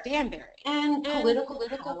in Danbury. And political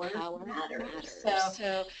power matters.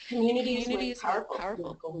 So communities with powerful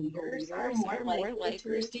political leaders are more likely to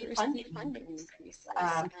receive funding increases.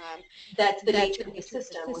 That's the nature of the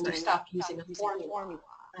system when you stop using a formula.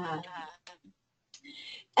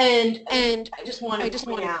 And I just want to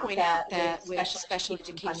point out that with special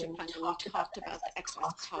education funding, we talked about the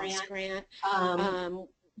excess cost grant,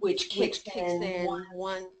 which kicks in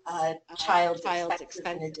one child's expenses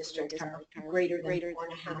in a district are greater than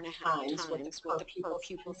 4.5 times what the per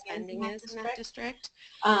pupil spending is in that district.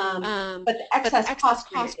 But the excess cost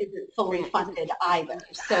grant isn't fully funded either.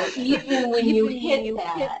 So even when you hit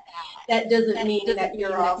that doesn't mean that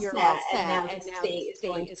you're all set and now the state is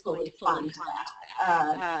going to fully fund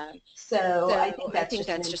that. So I think that's just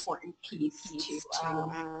an important piece to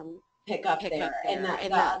pick up there. And the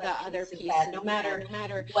other piece is that no matter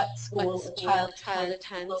what school a child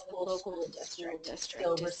attends, the local school district is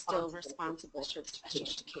still responsible for the special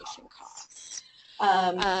education costs.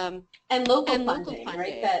 And local funding,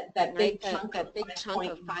 right? That big chunk of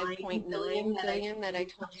 5.9 billion that I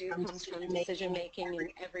told you comes from decision making in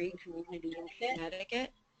every community in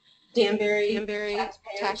Connecticut. Danbury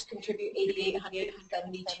taxpayers contribute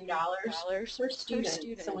 $8,872 per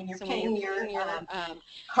student. So when you're paying your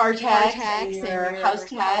car tax and your house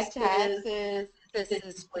taxes, this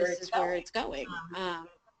is where it's going.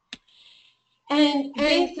 And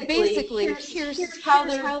basically, here's how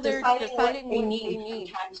they're deciding what they need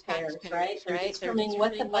from taxpayers, right? They're determining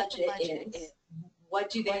what the budget is. What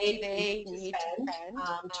do they need to spend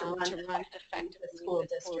to run effectively the school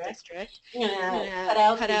district? Cut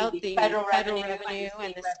out the federal revenue and the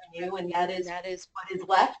revenue, and that is what is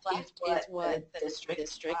left is what the district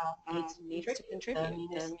needs to contribute, the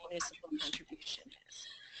municipal contribution is.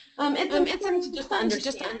 It's important to just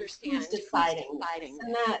understand who's deciding this,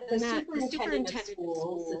 and that the superintendent of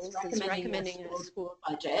schools is recommending a school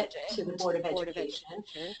budget to the Board of Education.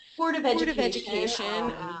 Board of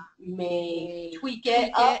Education may tweak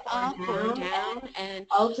it up or down, and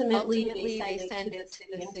ultimately they send it to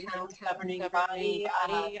the town's governing body.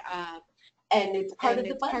 And it's part of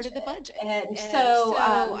the budget. And so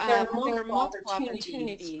there are multiple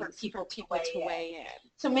opportunities for people to weigh in.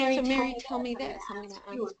 So Mary, tell me this. I'm going to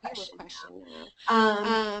ask you a question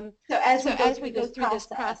now. So as we go through this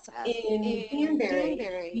process, in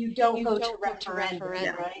Danbury, you don't go to referendum,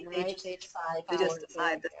 right? They just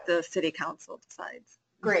decide. The city council decides.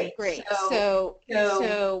 Great. So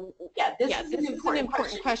yeah, this is an important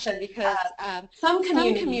question because some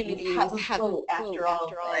communities have a vote after all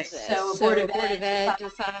of this. So a Board of Ed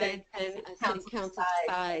decides, and a city council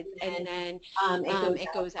decides, and then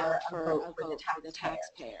it goes out for a vote for the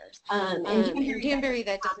taxpayers. In Danbury,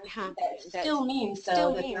 that doesn't happen. That still means,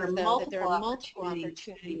 though, that there are multiple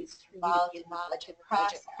opportunities to involved in the budget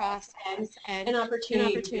process and an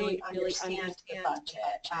opportunity to really understand the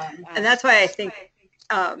budget. And that's why I think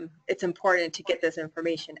it's important to get this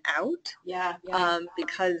information out.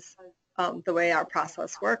 Because the way our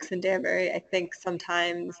process works in Danbury, I think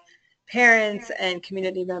sometimes parents and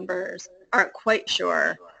community members aren't quite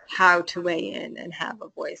sure how to weigh in and have a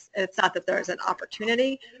voice. And it's not that there's an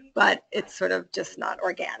opportunity, but it's sort of just not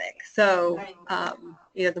organic. So,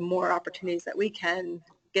 the more opportunities that we can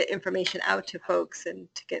get information out to folks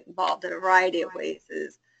and to get involved in a variety of ways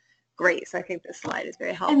is great. So I think this slide is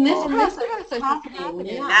very helpful. And this process is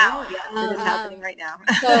happening now. It is happening right now.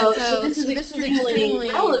 So this is extremely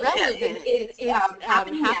relevant. It's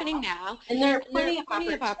happening now. And there are plenty of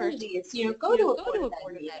opportunities. Go to a board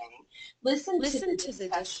meeting. Listen to the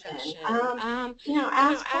discussion.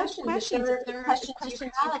 Ask questions if there are questions you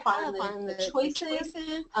have on the choices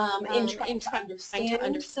in trying to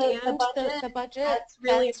understand the budget. That's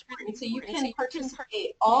really important. So you can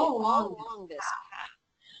participate all along this path.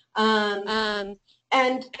 And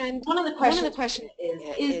one of the questions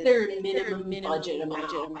is there a minimum budget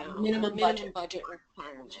amount, minimum budget requirement?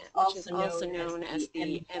 environment, which is also known as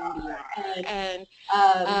the MBR. And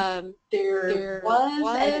there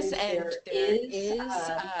was and there is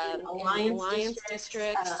in alliance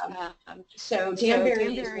districts. So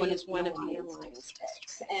Danbury is one of the alliance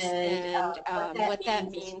districts. And what that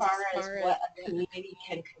means as far as what a community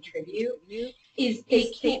can contribute is they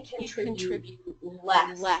can't contribute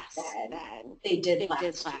less than they did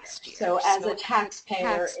last year. So as a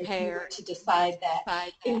taxpayer, if you were to decide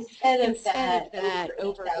that instead of that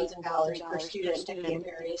over $8,000 per student that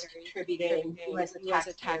Danbury is contributing, you as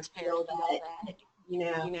a taxpayer feel that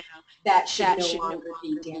that should no longer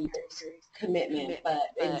be Danbury's commitment, but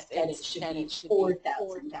instead it should be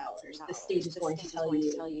 $4,000. The state is going to tell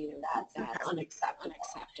you that's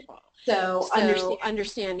unacceptable. So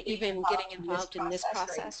understand even getting involved in this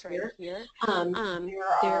process right here, there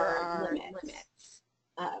are limits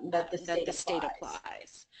that the state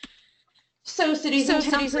applies. So cities and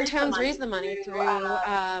towns raise the money through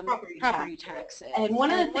property taxes. And one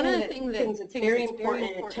of the things that's very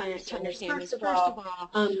important to understand is, first of all,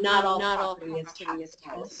 not all property is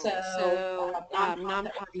taxable. So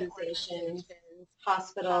nonprofit organizations,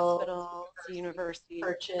 hospitals, universities,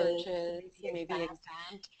 churches may be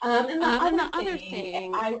exempt. And the other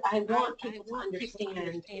thing I want people to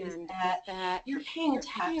understand is that you're paying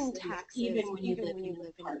taxes even when you live in an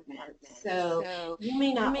apartment. So you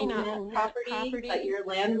may not own that property, but your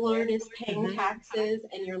landlord is paying taxes,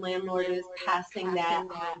 and your landlord is passing that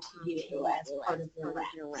on to you as part of your rent.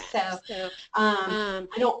 So I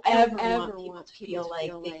don't ever want people to feel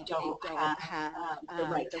like they don't have the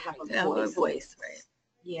right to have a voice.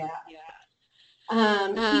 Yeah.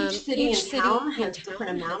 Each city and town has a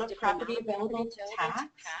different amount of property available to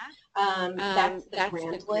tax. That's the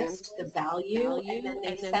grand list, the value, and then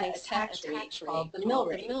they set a tax rate called the mill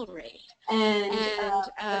rate. And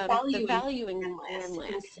the value in the grand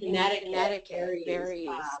list in Connecticut varies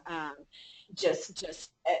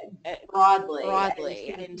just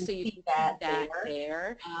broadly. And so you see that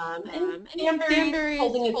there. And Danbury is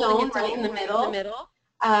holding its own right in the middle.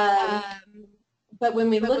 But when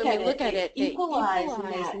we look at it, the equalized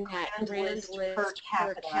net grand list per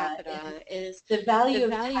capita is the value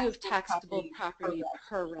of taxable property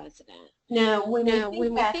per resident. Now, when we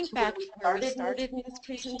think back to where we started in this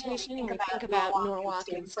presentation, and we think about Norwalk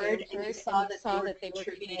and Stanford, and we saw that they were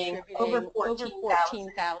contributing over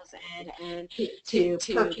 14,000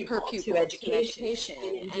 per pupil to education,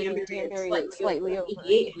 and in Danbury it's slightly over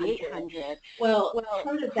 8,800. Well,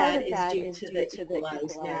 part of that is due to the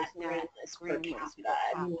equalized net grand list per capita.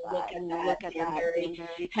 And you look at that, Danbury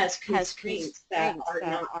has constraints that are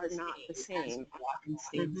not the same as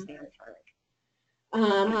Stanford.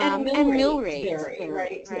 And mill rates vary,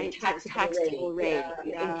 right? Taxable rate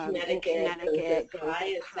in Connecticut goes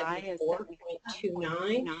as high as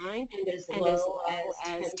 4.29 and as low as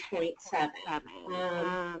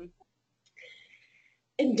 10.7.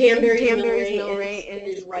 And Danbury's mill rate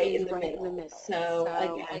is right in the middle. So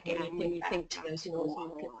again, when you think to those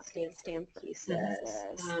Norwalk and Stanford pieces,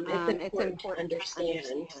 it's important to understand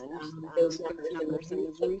those numbers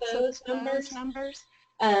and the roots of those numbers.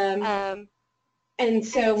 And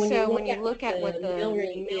so when you look at what the mill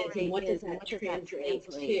rate is and what does that translate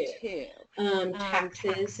to,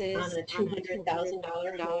 taxes on a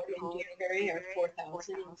 $200,000 home in Danbury are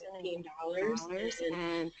 $4,015,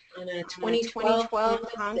 and on a 2012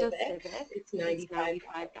 Honda Civic, it's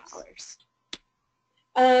 $95.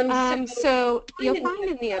 So you'll find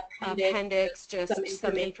in the appendix just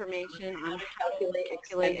some information on how to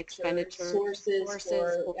calculate expenditure sources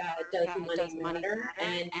for Does Money Matter?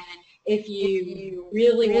 And if you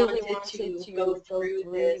really wanted to go through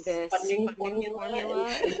this funding formula,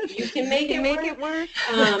 you can make it work.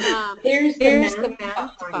 There's the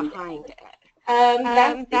math behind it.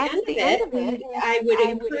 That's the end of it. I would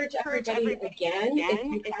encourage everybody again,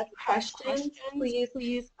 if you have questions, please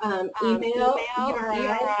email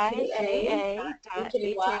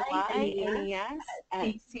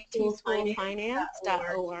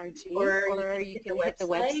erica@ctschoolfinance.org, or you can hit the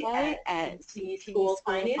website at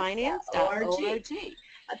ctschoolfinance.org.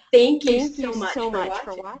 Thank you so much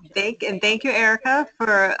for watching. Thank you, Erica,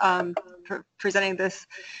 for presenting this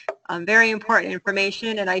very important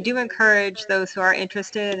information. And I do encourage those who are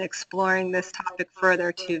interested in exploring this topic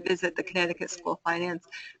further to visit the Connecticut School Finance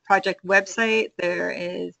Project website. There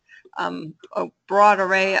is a broad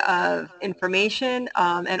array of information,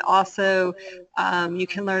 and also you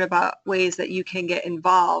can learn about ways that you can get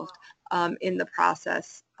involved in the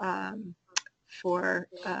process for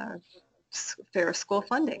fair school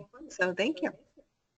funding. So thank you.